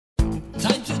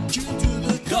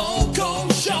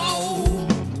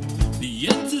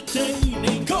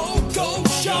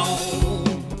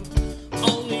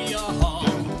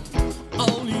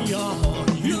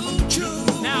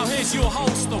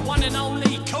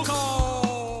Hey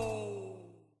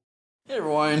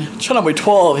everyone,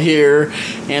 Chatham-Kent here,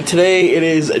 and today it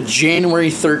is January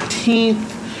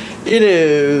 13th. It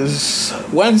is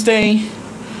Wednesday.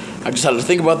 I just had to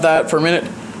think about that for a minute,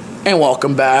 and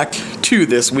welcome back to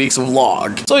this week's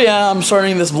vlog. So yeah, I'm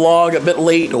starting this vlog a bit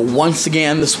late once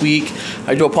again this week.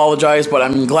 I do apologize, but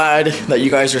I'm glad that you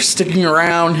guys are sticking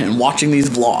around and watching these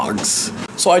vlogs.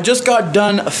 So I just got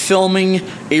done filming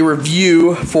a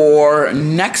review for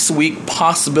next week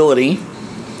possibility.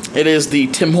 It is the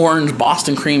Tim Hortons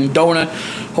Boston Cream Donut.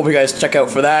 Hope you guys check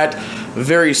out for that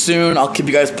very soon. I'll keep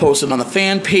you guys posted on the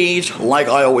fan page like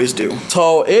I always do.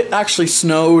 So it actually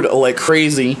snowed like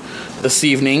crazy this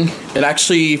evening. It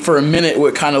actually, for a minute,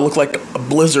 would kind of look like a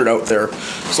blizzard out there.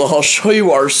 So I'll show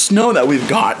you our snow that we've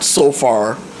got so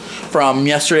far from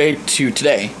yesterday to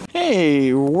today.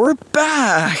 Hey, we're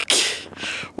back.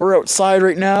 We're outside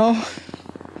right now.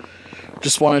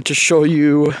 Just wanted to show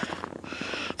you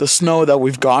the snow that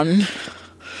we've gotten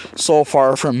so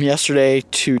far from yesterday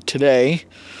to today,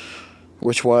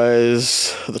 which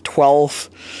was the 12th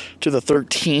to the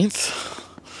 13th.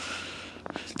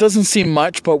 Doesn't seem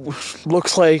much, but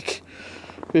looks like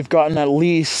we've gotten at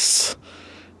least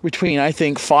between, I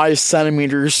think, 5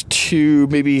 centimeters to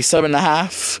maybe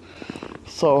 7.5.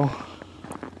 So,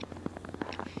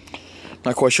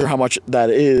 not quite sure how much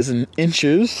that is in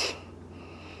inches,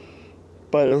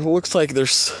 but it looks like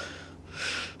there's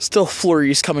still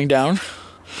flurries coming down.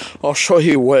 I'll show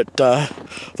you what the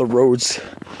roads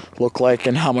look like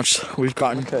and how much we've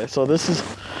gotten. Okay, so this is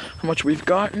how much we've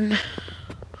gotten.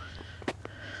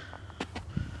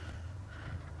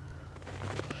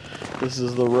 This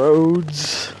is the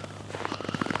roads.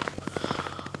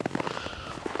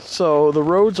 So the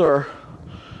roads are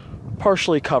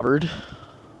partially covered.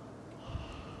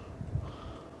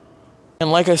 And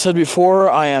like I said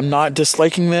before, I am not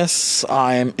disliking this.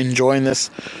 I am enjoying this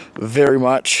very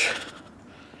much.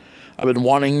 I've been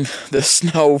wanting this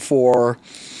snow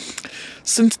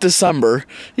since December.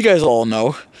 You guys all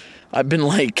know. I've been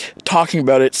talking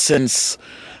about it since,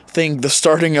 I think,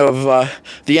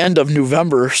 the end of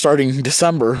November, starting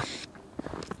December.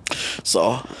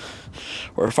 So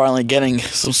we're finally getting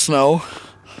some snow.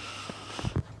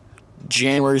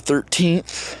 January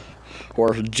 13th.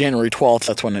 Or January 12th,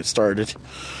 that's when it started.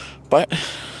 But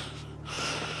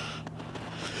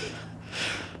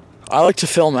I like to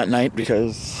film at night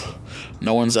because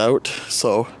no one's out,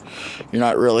 so you're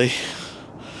not really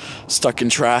stuck in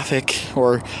traffic,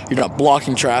 or you're not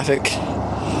blocking traffic.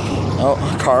 Oh,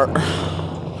 a car.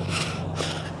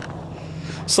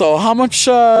 So how much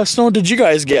snow did you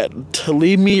guys get?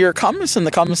 Leave me your comments in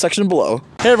the comment section below.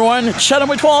 Hey everyone,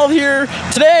 Chatham-Kent here.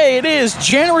 Today it is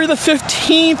January the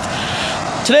 15th.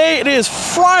 Today it is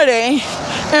Friday,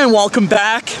 and welcome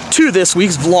back to this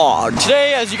week's vlog.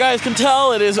 Today, as you guys can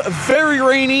tell, it is very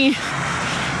rainy,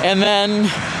 and then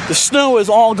the snow is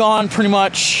all gone pretty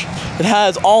much. It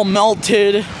has all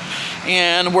melted,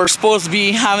 and we're supposed to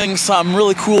be having some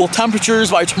really cool temperatures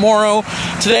by tomorrow.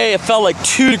 Today it felt like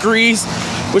 2 degrees,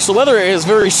 which the weather is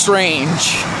very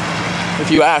strange, if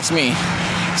you ask me.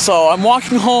 So I'm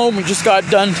walking home. We just got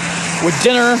done with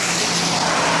dinner,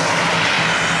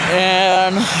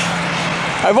 and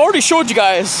I've already showed you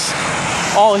guys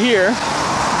all here.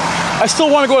 I still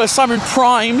want to go to Simon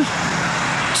Prime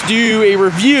to do a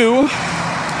review.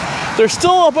 There's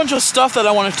still a bunch of stuff that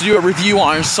I wanted to do a review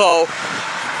on, so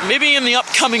maybe in the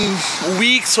upcoming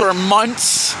weeks or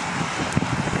months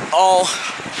I'll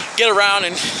get around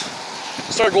and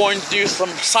start going to do some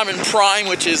Simon Prime,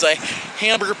 which is a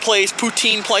hamburger place,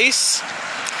 poutine place,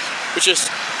 which is,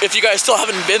 if you guys still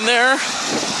haven't been there,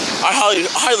 I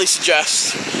highly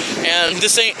suggest. And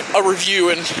this ain't a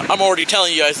review, and I'm already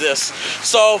telling you guys this.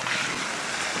 So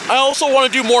I also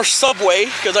want to do more Subway,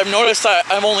 because I've noticed that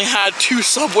I've only had 2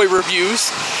 Subway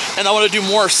reviews, and I want to do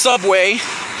more Subway.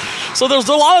 So there's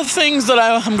a lot of things that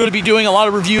I'm going to be doing a lot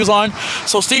of reviews on.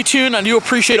 So stay tuned. I do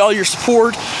appreciate all your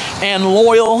support and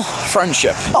loyal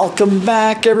friendship. Welcome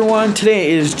back, everyone.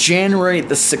 Today is January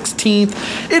the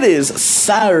 16th. It is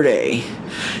Saturday.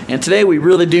 And today we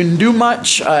really didn't do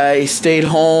much. I stayed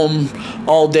home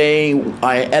all day.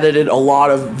 I edited a lot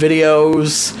of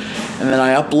videos, and then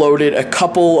I uploaded a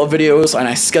couple of videos, and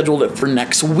I scheduled it for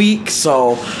next week.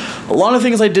 So a lot of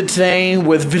things I did today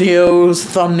with videos,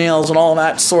 thumbnails, and all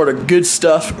that sort of good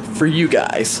stuff for you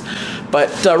guys.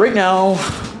 But right now,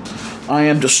 I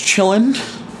am just chilling.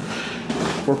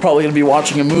 We're probably going to be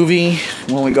watching a movie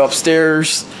when we go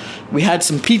upstairs. We had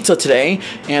some pizza today,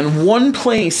 and one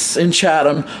place in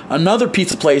Chatham, another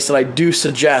pizza place that I do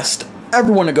suggest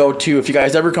everyone to go to if you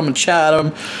guys ever come to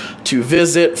Chatham to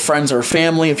visit friends or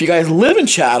family. If you guys live in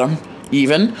Chatham,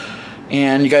 even,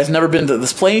 and you guys never been to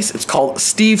this place, it's called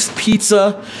Steve's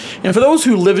Pizza. And for those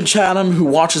who live in Chatham, who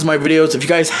watches my videos, if you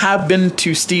guys have been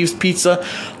to Steve's Pizza,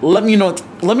 let me know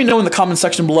in the comment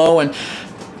section below, and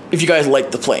if you guys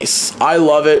like the place. I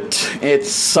love it.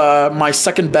 It's my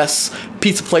second best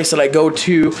pizza place that I go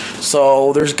to,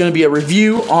 so there's going to be a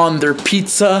review on their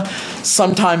pizza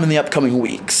sometime in the upcoming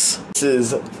weeks. This is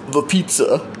the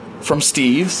pizza from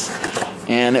Steve's,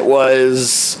 and it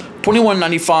was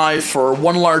 $21.95 for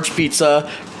one large pizza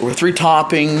with 3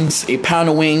 toppings, a pound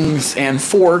of wings, and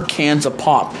 4 cans of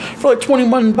pop for like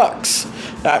 21 bucks.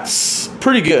 That's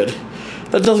pretty good.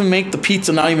 That doesn't make the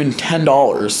pizza not even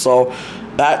 $10, so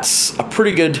that's a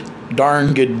pretty good,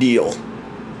 darn good deal,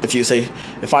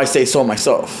 if I say so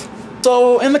myself.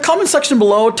 So in the comment section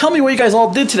below, tell me what you guys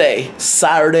all did today,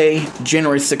 Saturday,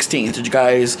 January 16th. Did you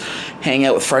guys hang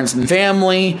out with friends and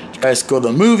family? Did you guys go to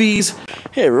the movies?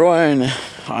 Hey everyone,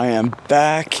 I am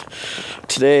back.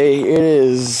 Today it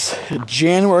is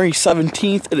January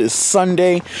 17th, it is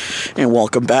Sunday, and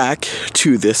welcome back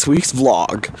to this week's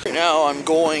vlog. Right now I'm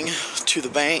going to the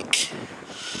bank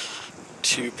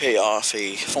to pay off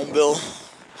a phone bill,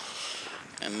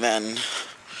 and then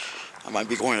I might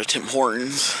be going to Tim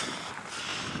Hortons,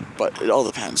 but it all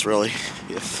depends really.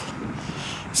 If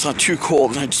it's not too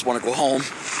cold and I just want to go home.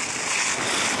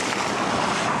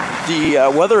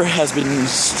 The weather has been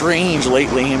strange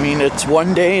lately. I mean, it's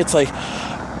one day it's like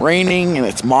raining and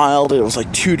it's mild. It was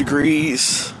like 2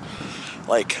 degrees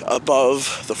like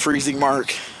above the freezing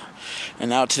mark, and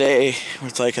now today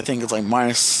it's like, I think it's like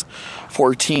minus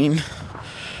 14.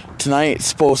 Tonight it's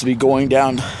supposed to be going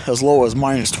down as low as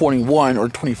minus 21 or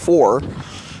 24,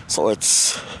 so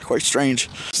it's quite strange.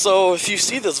 So if you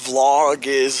see this vlog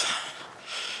is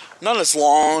not as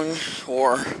long,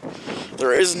 or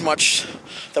there isn't much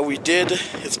that we did,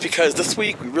 it's because this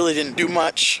week we really didn't do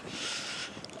much.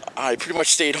 I pretty much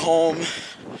stayed home,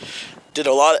 did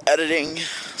a lot of editing,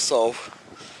 so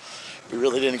we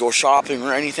really didn't go shopping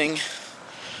or anything.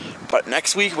 But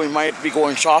next week we might be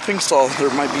going shopping, so there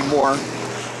might be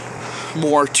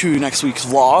more to next week's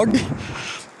vlog.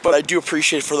 But I do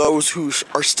appreciate for those who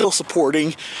are still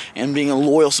supporting and being a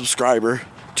loyal subscriber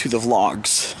to the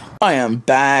vlogs. I am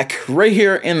back right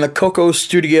here in the Coco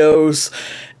Studios.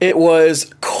 It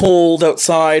was cold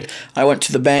outside. I went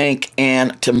to the bank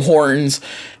and Tim Hortons,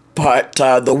 but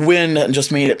the wind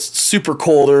just made it super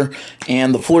colder,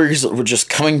 and the flurries were just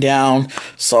coming down,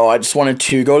 so I just wanted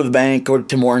to go to the bank, go to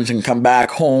Tim Hortons, and come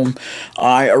back home.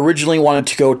 I originally wanted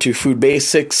to go to Food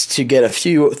Basics to get a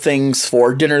few things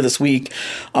for dinner this week.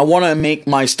 I want to make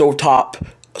my stovetop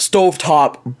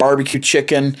barbecue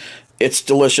chicken. It's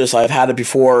delicious. I've had it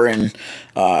before, and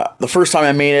the first time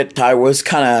I made it, I was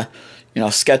kind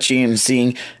of sketchy and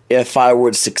seeing if I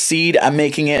would succeed at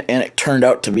making it, and it turned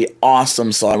out to be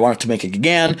awesome, so I wanted to make it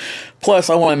again. Plus,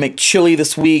 I want to make chili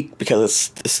this week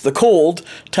because it's the cold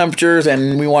temperatures,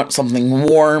 and we want something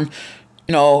warm,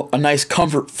 a nice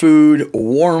comfort food,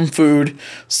 warm food.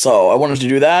 So I wanted to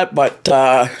do that, but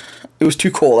it was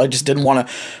too cold. I just didn't want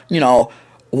to,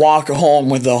 walk home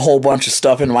with a whole bunch of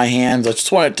stuff in my hands. I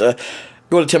just wanted to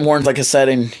go to Tim Hortons, like I said,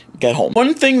 and get home.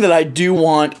 One thing that I do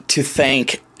want to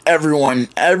thank every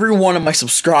one of my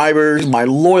subscribers, my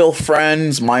loyal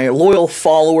friends, my loyal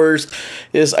followers,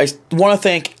 is I want to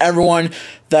thank everyone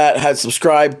that has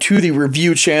subscribed to the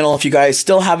review channel. If you guys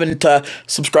still haven't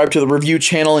subscribed to the review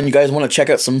channel and you guys want to check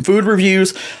out some food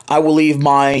reviews, I will leave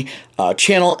my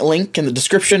channel link in the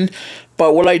description.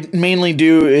 But what I mainly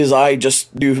do is I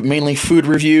just do mainly food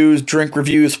reviews, drink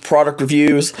reviews, product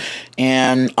reviews,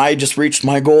 and I just reached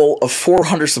my goal of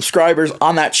 400 subscribers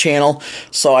on that channel.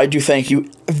 So I do thank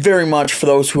you very much for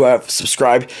those who have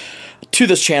subscribed to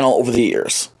this channel over the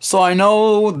years. So I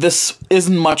know this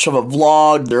isn't much of a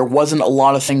vlog. There wasn't a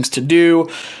lot of things to do.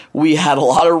 We had a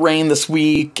lot of rain this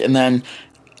week, and then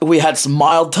we had some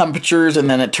mild temperatures, and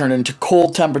then it turned into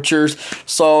cold temperatures.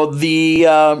 So the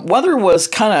weather was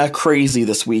kind of crazy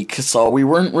this week, so we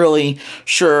weren't really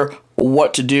sure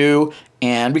what to do.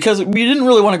 And because we didn't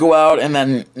really want to go out, and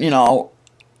then,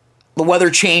 the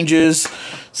weather changes,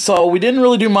 so we didn't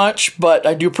really do much. But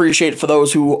I do appreciate it for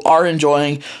those who are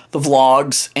enjoying the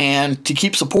vlogs, and to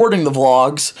keep supporting the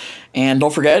vlogs. And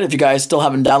don't forget, if you guys still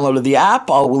haven't downloaded the app,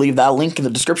 I'll leave that link in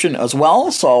the description as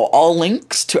well. So all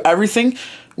links to everything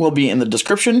will be in the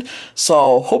description.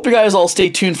 So hope you guys all stay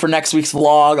tuned for next week's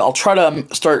vlog. I'll try to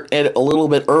start it a little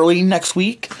bit early next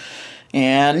week.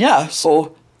 And yeah,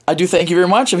 so I do thank you very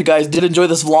much. If you guys did enjoy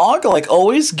this vlog, like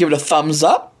always, give it a thumbs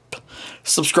up.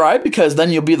 Subscribe, because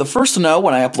then you'll be the first to know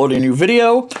when I upload a new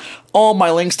video. All my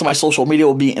links to my social media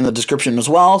will be in the description as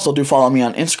well, so do follow me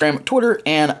on Instagram, Twitter,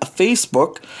 and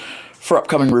Facebook for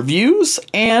upcoming reviews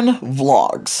and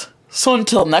vlogs. So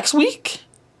until next week,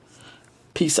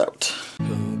 peace out.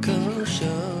 Coco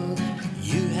Show,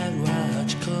 you have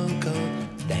watched Coco.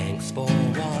 Thanks for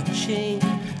watching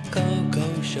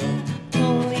Coco Show.